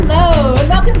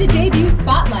to Debut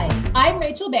Spotlight. I'm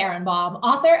Rachel Barenbaum,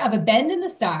 author of A Bend in the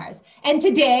Stars. And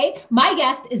today, my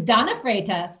guest is Donna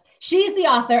Freitas. She's the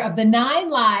author of The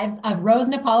 9 Lives of Rose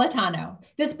Napolitano.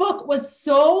 This book was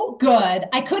so good,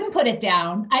 I couldn't put it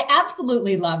down. I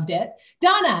absolutely loved it.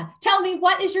 Donna, tell me,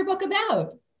 what is your book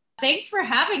about? Thanks for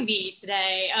having me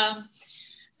today.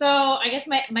 So I guess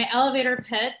my elevator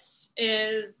pitch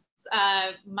is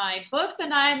my book, The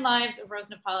 9 Lives of Rose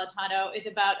Napolitano, is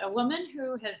about a woman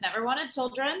who has never wanted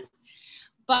children,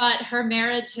 but her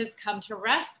marriage has come to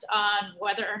rest on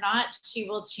whether or not she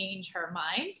will change her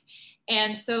mind.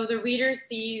 And so the reader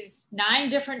sees 9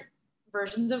 different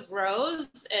versions of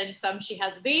Rose, and some she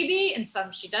has a baby and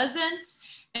some she doesn't.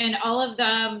 And all of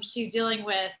them, she's dealing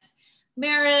with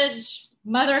marriage,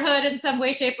 motherhood in some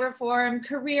way, shape, or form,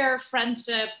 career,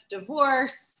 friendship,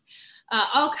 divorce,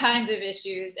 all kinds of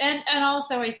issues. And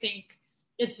also, I think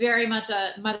it's very much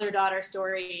a mother-daughter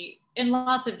story in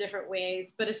lots of different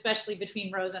ways, but especially between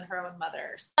Rose and her own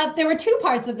mothers. There were 2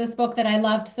 parts of this book that I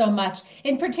loved so much.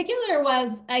 In particular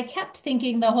was, I kept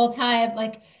thinking the whole time,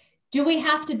 like, do we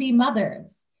have to be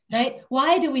mothers, right?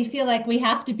 Why do we feel like we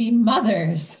have to be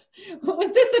mothers?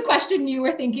 Was this a question you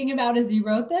were thinking about as you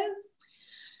wrote this?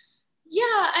 Yeah,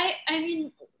 I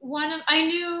mean, I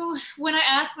knew when I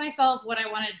asked myself what I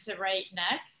wanted to write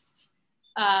next,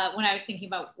 when I was thinking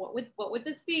about what would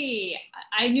this be,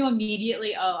 I knew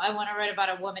immediately, I want to write about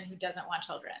a woman who doesn't want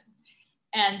children.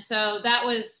 And so that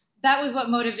was what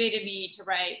motivated me to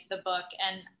write the book.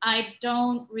 And I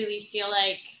don't really feel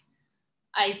like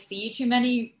I see too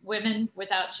many women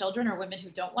without children or women who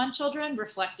don't want children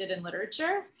reflected in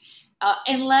literature.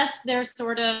 Unless they're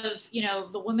sort of,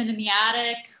 the woman in the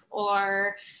attic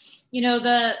or,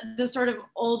 the sort of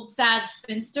old sad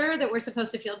spinster that we're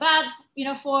supposed to feel bad,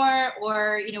 for,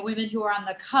 or, women who are on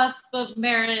the cusp of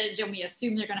marriage and we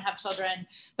assume they're going to have children,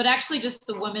 but actually just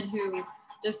the woman who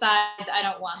decides I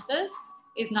don't want this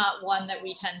is not one that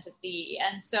we tend to see.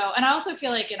 And I also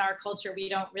feel like in our culture,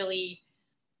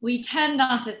 we tend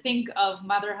not to think of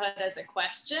motherhood as a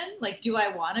question, like, do I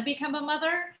want to become a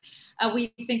mother?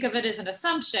 We think of it as an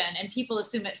assumption and people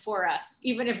assume it for us,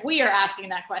 even if we are asking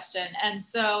that question. And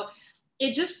so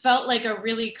it just felt like a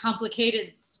really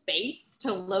complicated space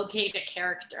to locate a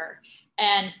character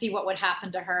and see what would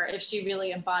happen to her if she really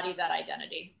embodied that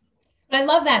identity. I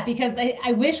love that because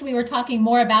I wish we were talking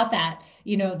more about that,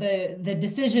 the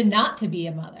decision not to be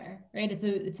a mother, right?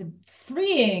 It's a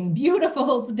freeing,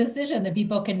 beautiful decision that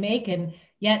people can make, and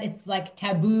yet it's like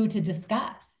taboo to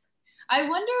discuss. I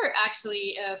wonder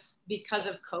actually if because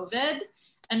of COVID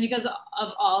and because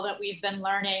of all that we've been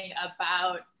learning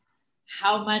about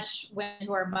how much women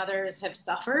who are mothers have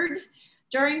suffered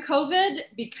during COVID,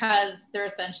 because they're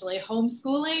essentially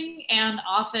homeschooling and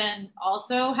often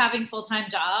also having full-time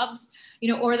jobs,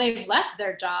 or they've left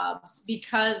their jobs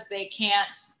because they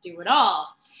can't do it all.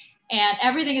 And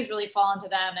everything has really fallen to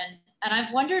them. And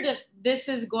I've wondered if this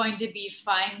is going to be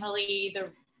finally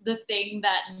the thing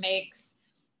that makes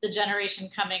the generation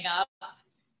coming up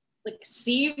like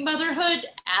see motherhood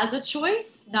as a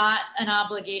choice, not an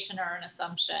obligation or an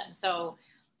assumption. So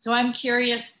I'm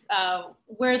curious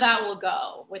where that will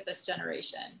go with this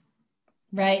generation.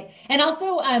 Right. And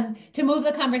also to move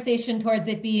the conversation towards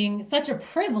it being such a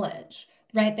privilege,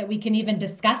 right, that we can even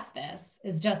discuss this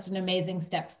is just an amazing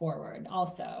step forward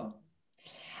also.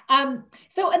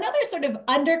 So another sort of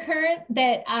undercurrent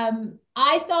that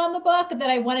I saw in the book that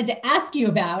I wanted to ask you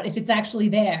about, if it's actually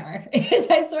there, is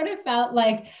I sort of felt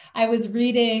like I was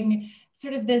reading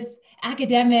sort of this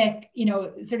academic,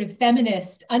 sort of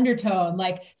feminist undertone,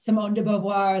 like Simone de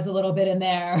Beauvoir is a little bit in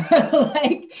there,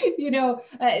 like,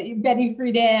 Betty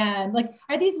Friedan. Like,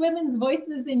 are these women's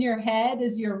voices in your head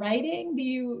as you're writing? Do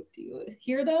you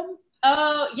hear them?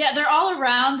 Oh, yeah, they're all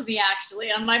around me,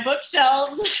 actually, on my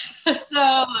bookshelves.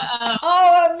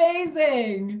 Oh,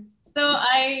 amazing. So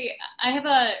I have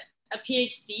a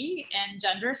PhD in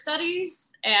gender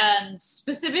studies and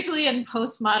specifically in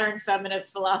postmodern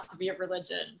feminist philosophy of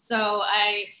religion. So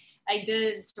I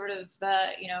did sort of the,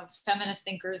 feminist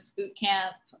thinkers boot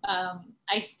camp.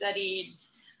 I studied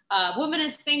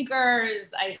womanist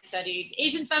thinkers. I studied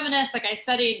Asian feminists. Like I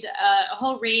studied a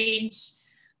whole range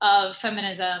of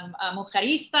feminism,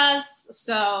 mujeristas.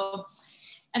 So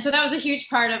that was a huge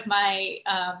part of my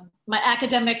my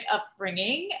academic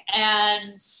upbringing.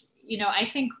 And I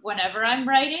think whenever I'm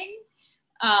writing,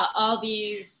 all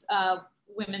these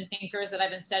women thinkers that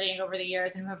I've been studying over the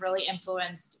years and who have really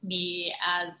influenced me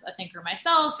as a thinker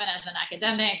myself and as an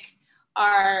academic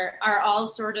are all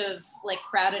sort of like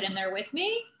crowded in there with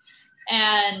me.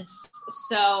 And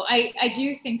so I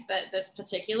do think that this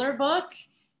particular book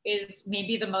is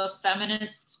maybe the most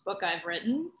feminist book I've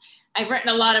written. I've written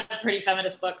a lot of pretty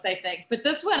feminist books, I think, but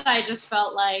this one I just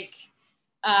felt like,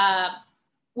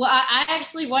 I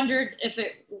actually wondered if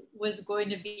it was going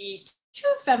to be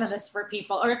too feminist for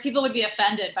people, or if people would be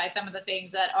offended by some of the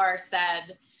things that are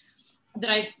said, that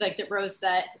I like, that Rose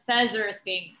says or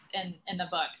thinks in the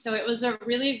book. So it was a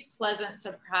really pleasant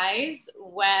surprise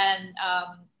when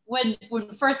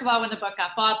first of all, when the book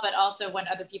got bought, but also when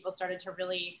other people started to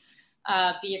really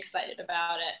be excited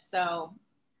about it. So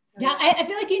yeah, I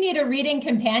feel like you need a reading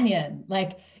companion,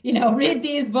 like, read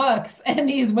these books and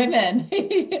these women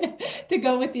to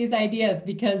go with these ideas,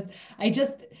 because I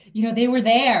just, they were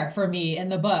there for me in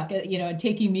the book,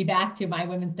 taking me back to my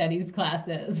women's studies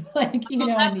classes, like,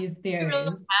 in these theories. Really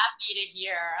happy to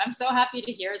hear. I'm so happy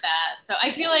to hear that. So I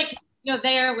feel like,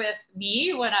 they are with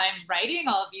me when I'm writing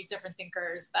all of these different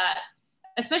thinkers that,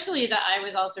 especially that I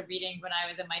was also reading when I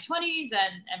was in my 20s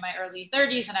and my early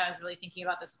 30s, and I was really thinking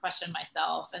about this question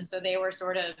myself. And so they were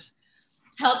sort of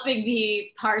helping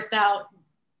me parse out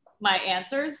my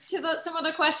answers to some of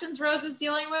the questions Rose is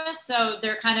dealing with. So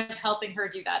they're kind of helping her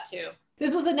do that too.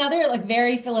 This was another like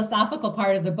very philosophical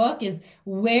part of the book, is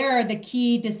where are the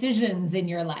key decisions in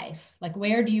your life? Like,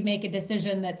 where do you make a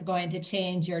decision that's going to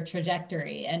change your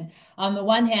trajectory? And on the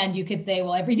one hand, you could say,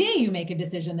 well, every day you make a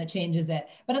decision that changes it.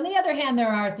 But on the other hand,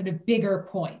 there are sort of bigger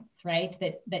points, right?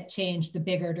 That change the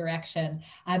bigger direction.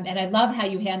 And I love how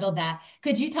you handled that.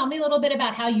 Could you tell me a little bit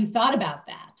about how you thought about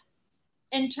that?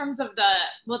 In terms of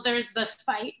there's the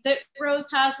fight that Rose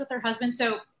has with her husband.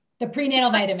 So the prenatal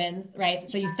vitamins, right?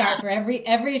 So you start for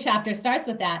every chapter starts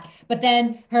with that, but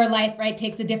then her life, right,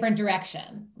 takes a different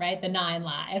direction, right? The 9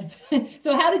 lives.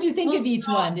 So how did you think of each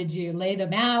one? Did you lay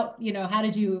them out? How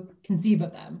did you conceive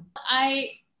of them?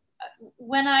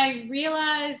 When I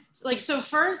realized, so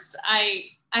first I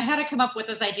had to come up with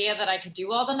this idea that I could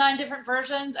do all the 9 different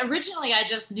versions. Originally, I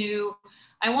just knew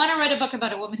I want to write a book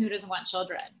about a woman who doesn't want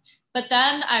children. But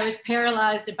then I was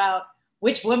paralyzed about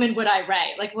which woman would I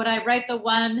write? Like, would I write the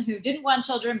one who didn't want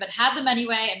children but had them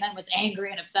anyway and then was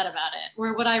angry and upset about it?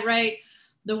 Or would I write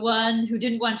the one who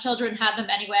didn't want children, had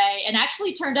them anyway, and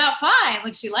actually turned out fine,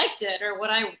 like she liked it? Or would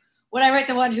I write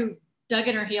the one who dug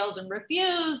in her heels and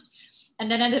refused and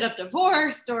then ended up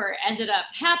divorced, or ended up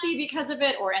happy because of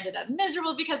it, or ended up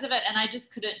miserable because of it? And I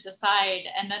just couldn't decide.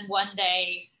 And then one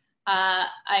day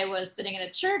I was sitting in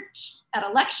a church at a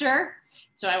lecture.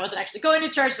 So I wasn't actually going to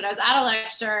church, but I was at a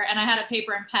lecture, and I had a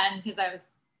paper and pen because I was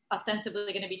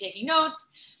ostensibly going to be taking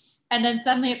notes. And then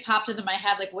suddenly it popped into my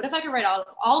head, like, what if I could write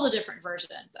all the different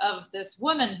versions of this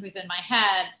woman who's in my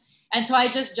head? And so I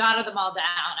just jotted them all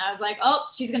down. I was like, oh,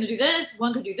 she's going to do this.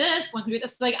 One could do this. One could do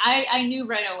this. Like I knew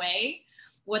right away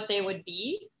what they would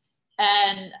be.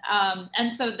 And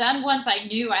so then once I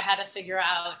knew, I had to figure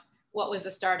out what was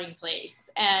the starting place.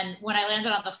 And when I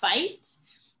landed on the fight,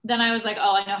 then I was like,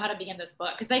 oh, I know how to begin this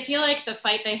book. Because I feel like the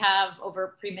fight they have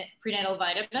over prenatal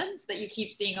vitamins that you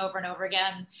keep seeing over and over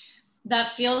again,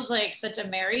 that feels like such a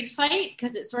married fight,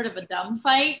 because it's sort of a dumb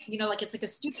fight. Like it's like a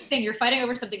stupid thing. You're fighting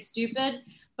over something stupid,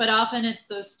 but often it's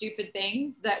those stupid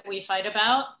things that we fight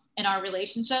about in our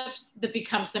relationships that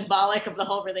become symbolic of the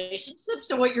whole relationship.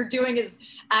 So what you're doing is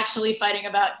actually fighting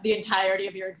about the entirety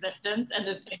of your existence and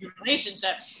this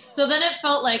relationship. So then it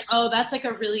felt like, oh, that's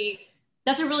a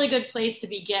really good place to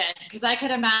begin, because I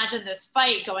could imagine this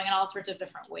fight going in all sorts of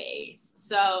different ways.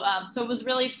 So it was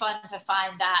really fun to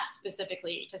find that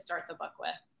specifically to start the book with.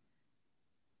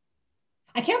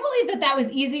 I can't believe that was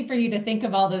easy for you to think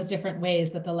of all those different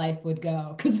ways that the life would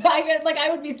go. Because I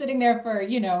would be sitting there for,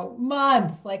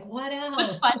 months, like, what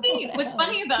else? What's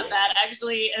funny about that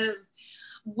actually is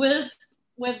with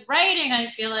writing, I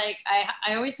feel like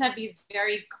I always have these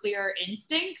very clear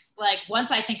instincts. Like once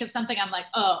I think of something, I'm like,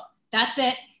 oh, that's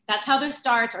it. That's how this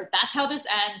starts, or that's how this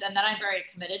ends. And then I'm very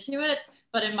committed to it.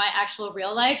 But in my actual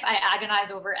real life, I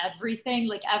agonize over everything,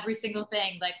 like every single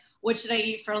thing. Like, what should I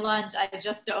eat for lunch? I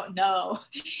just don't know.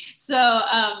 So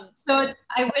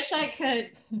I wish I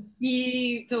could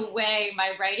be the way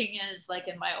my writing is, like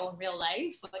in my own real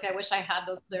life. Like I wish I had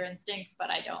those clear instincts, but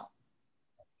I don't.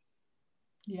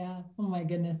 Yeah. Oh my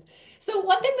goodness. So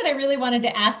one thing that I really wanted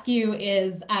to ask you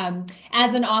is,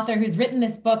 as an author who's written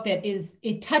this book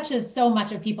it touches so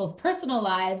much of people's personal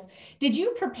lives, did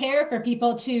you prepare for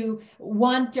people to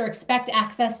want or expect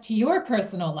access to your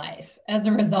personal life as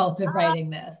a result of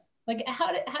writing this? Like,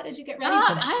 how did you get ready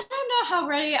for that? I don't know how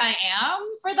ready I am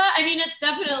for that. I mean,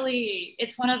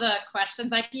 it's one of the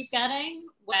questions I keep getting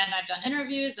when I've done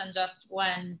interviews, and just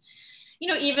when,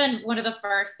 even one of the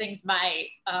first things my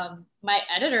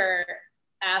editor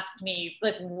asked me,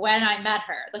 like, when I met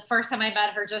her, the first time I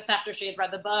met her, just after she had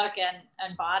read the book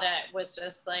and bought it, was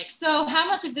just like, so how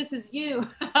much of this is you?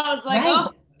 I was like, Right.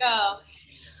 oh, go.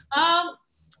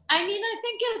 I mean,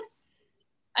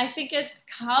 I think it's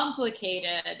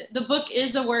complicated. The book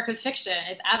is a work of fiction.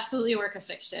 It's absolutely a work of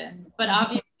fiction, but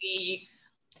obviously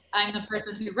I'm the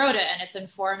person who wrote it, and it's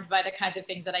informed by the kinds of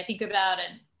things that I think about.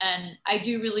 And I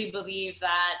do really believe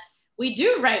that we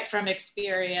do write from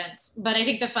experience. But I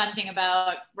think the fun thing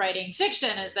about writing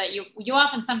fiction is that you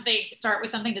often start with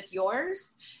something that's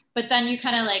yours, but then you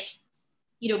kind of like,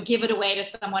 give it away to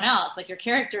someone else, like your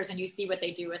characters, and you see what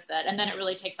they do with it. And then it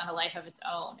really takes on a life of its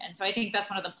own. And so I think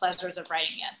that's one of the pleasures of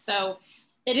writing it. So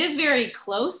it is very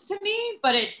close to me,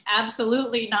 but it's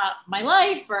absolutely not my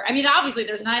life. Or, I mean, obviously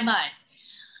there's 9 lives.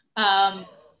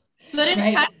 But it's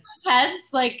Right. kind of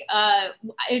intense. Like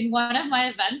in one of my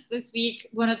events this week,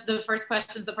 one of the first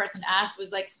questions the person asked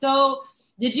was like, so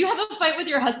did you have a fight with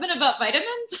your husband about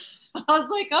vitamins? I was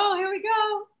like, oh, here we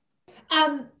go.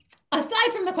 Um,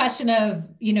 Aside from the question of,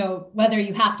 whether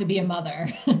you have to be a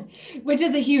mother, which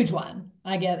is a huge one,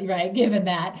 I get, right? Given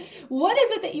that, what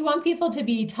is it that you want people to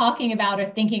be talking about or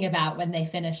thinking about when they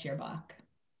finish your book?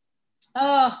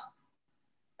 Oh,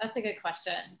 that's a good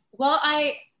question. Well,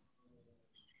 I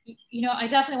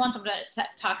definitely want them to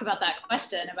talk about that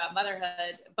question about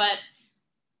motherhood, but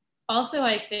also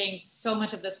I think so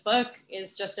much of this book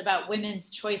is just about women's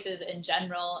choices in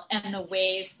general and the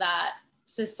ways that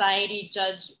society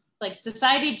judges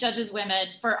women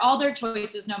for all their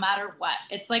choices, no matter what.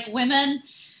 It's like women,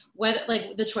 whether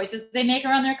like the choices they make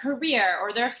around their career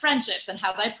or their friendships and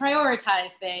how they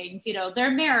prioritize things, their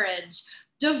marriage,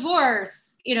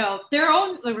 divorce, their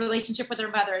own relationship with their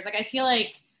mothers. Like I feel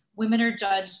like women are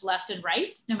judged left and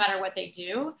right, no matter what they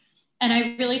do. And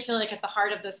I really feel like at the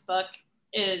heart of this book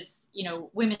is,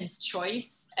 women's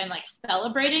choice and like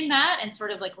celebrating that and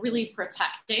sort of like really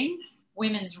protecting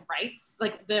women's rights,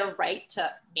 like their right to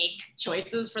make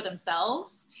choices for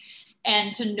themselves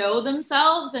and to know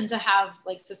themselves and to have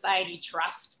like society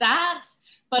trust that.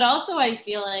 But also I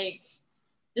feel like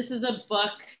this is a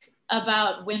book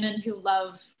about women who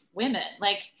love women.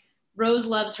 Like Rose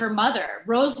loves her mother.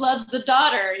 Rose loves the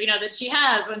daughter, that she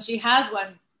has when she has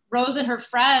one. Rose and her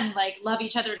friend like love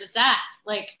each other to death.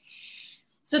 Like,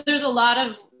 so there's a lot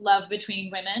of love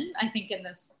between women, I think, in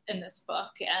this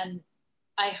book. And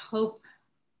I hope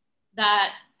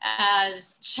that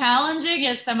as challenging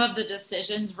as some of the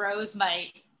decisions Rose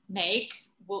might make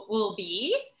will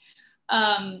be,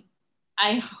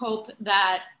 I hope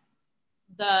that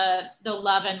the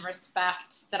love and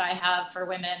respect that I have for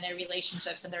women, their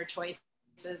relationships and their choices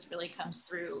really comes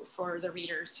through for the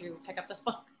readers who pick up this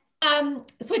book.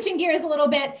 Switching gears a little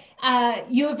bit,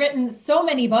 you have written so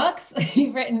many books.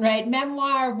 You've written, right,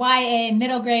 memoir, YA,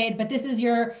 middle grade, but this is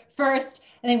your first,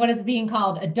 I think, what is being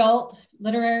called adult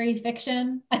literary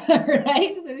fiction,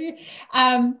 right?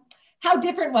 How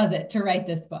different was it to write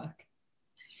this book?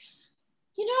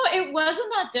 It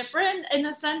wasn't that different in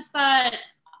the sense that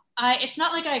it's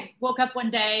not like I woke up one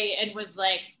day and was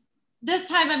like, this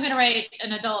time I'm going to write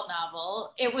an adult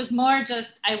novel. It was more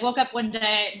just, I woke up one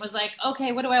day and was like,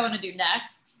 okay, what do I want to do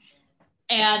next?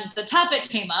 And the topic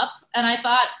came up and I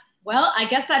thought, well, I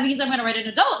guess that means I'm going to write an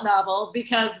adult novel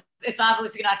because it's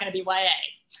obviously not going to be YA.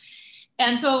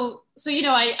 And so,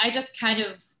 I just kind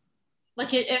of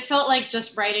like, it felt like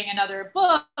just writing another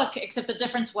book, except the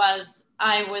difference was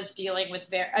I was dealing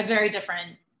with a very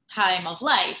different time of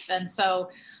life. And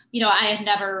so, I had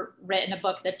never written a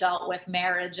book that dealt with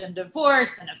marriage and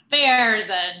divorce and affairs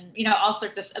and, all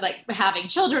sorts of like having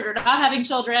children or not having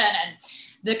children and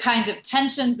the kinds of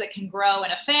tensions that can grow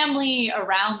in a family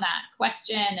around that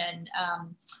question and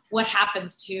what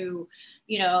happens to,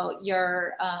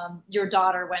 your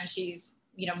daughter when she's,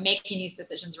 making these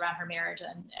decisions around her marriage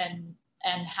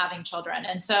and having children.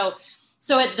 And so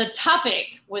the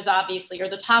topic was obviously, or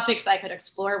the topics I could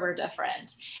explore were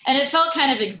different. And it felt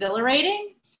kind of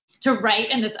exhilarating to write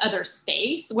in this other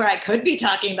space where I could be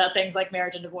talking about things like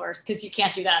marriage and divorce, because you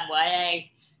can't do that in YA.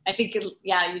 I think,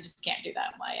 you just can't do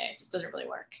that in YA. It just doesn't really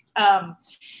work.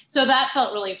 So that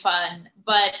felt really fun.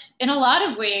 But in a lot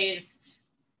of ways,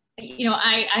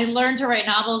 I learned to write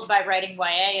novels by writing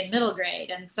YA in middle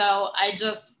grade. And so I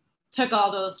just took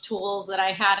all those tools that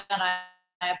I had and I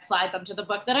applied them to the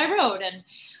book that I wrote. And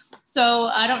so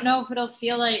I don't know if it'll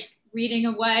feel like reading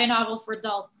a YA novel for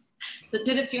adults.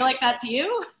 Did it feel like that to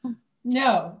you?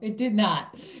 No, it did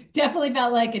not. Definitely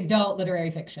felt like adult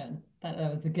literary fiction. That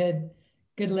was a good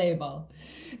label.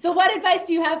 So what advice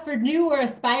do you have for new or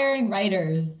aspiring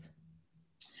writers?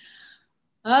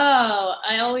 Oh,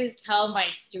 I always tell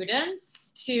my students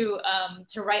to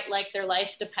write like their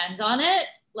life depends on it.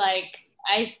 Like,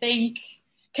 I think,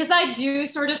 because I do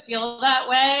sort of feel that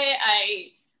way.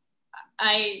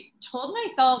 I told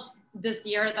myself this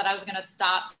year that I was going to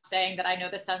stop saying that I know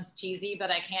this sounds cheesy, but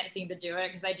I can't seem to do it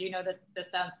because I do know that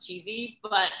this sounds cheesy.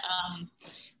 But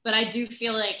I do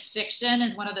feel like fiction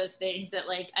is one of those things that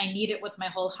like I need it with my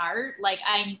whole heart. Like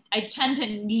I tend to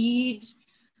need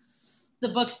the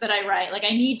books that I write. Like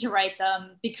I need to write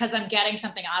them because I'm getting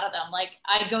something out of them. Like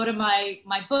I go to my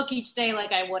book each day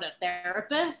like I would a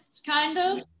therapist, kind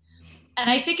of. And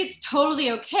I think it's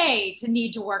totally okay to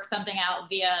need to work something out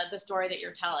via the story that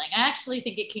you're telling. I actually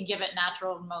think it can give it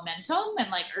natural momentum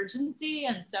and like urgency.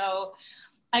 And so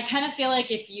I kind of feel like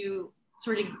if you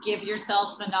sort of give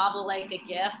yourself the novel like a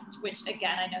gift, which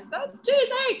again, I know sounds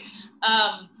cheesy.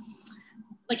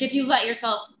 Like if you let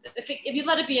yourself, if you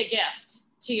let it be a gift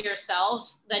to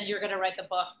yourself, then you're going to write the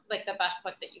book, like the best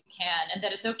book that you can, and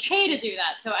that it's okay to do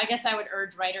that. So I guess I would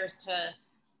urge writers to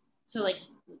like,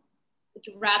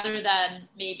 rather than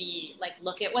maybe like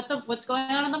look at what's going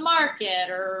on in the market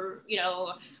or, you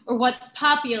know, or what's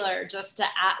popular, just to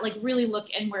like really look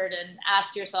inward and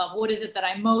ask yourself, what is it that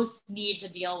I most need to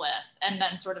deal with? And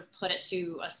then sort of put it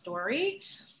to a story.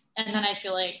 And then I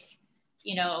feel like,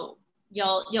 you know,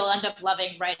 you'll end up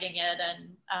loving writing it,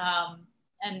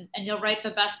 and you'll write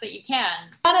the best that you can.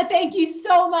 Anna, thank you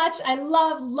so much. I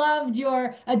loved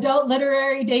your adult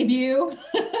literary debut.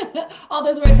 All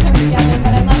those words come together,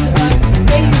 but I love the book.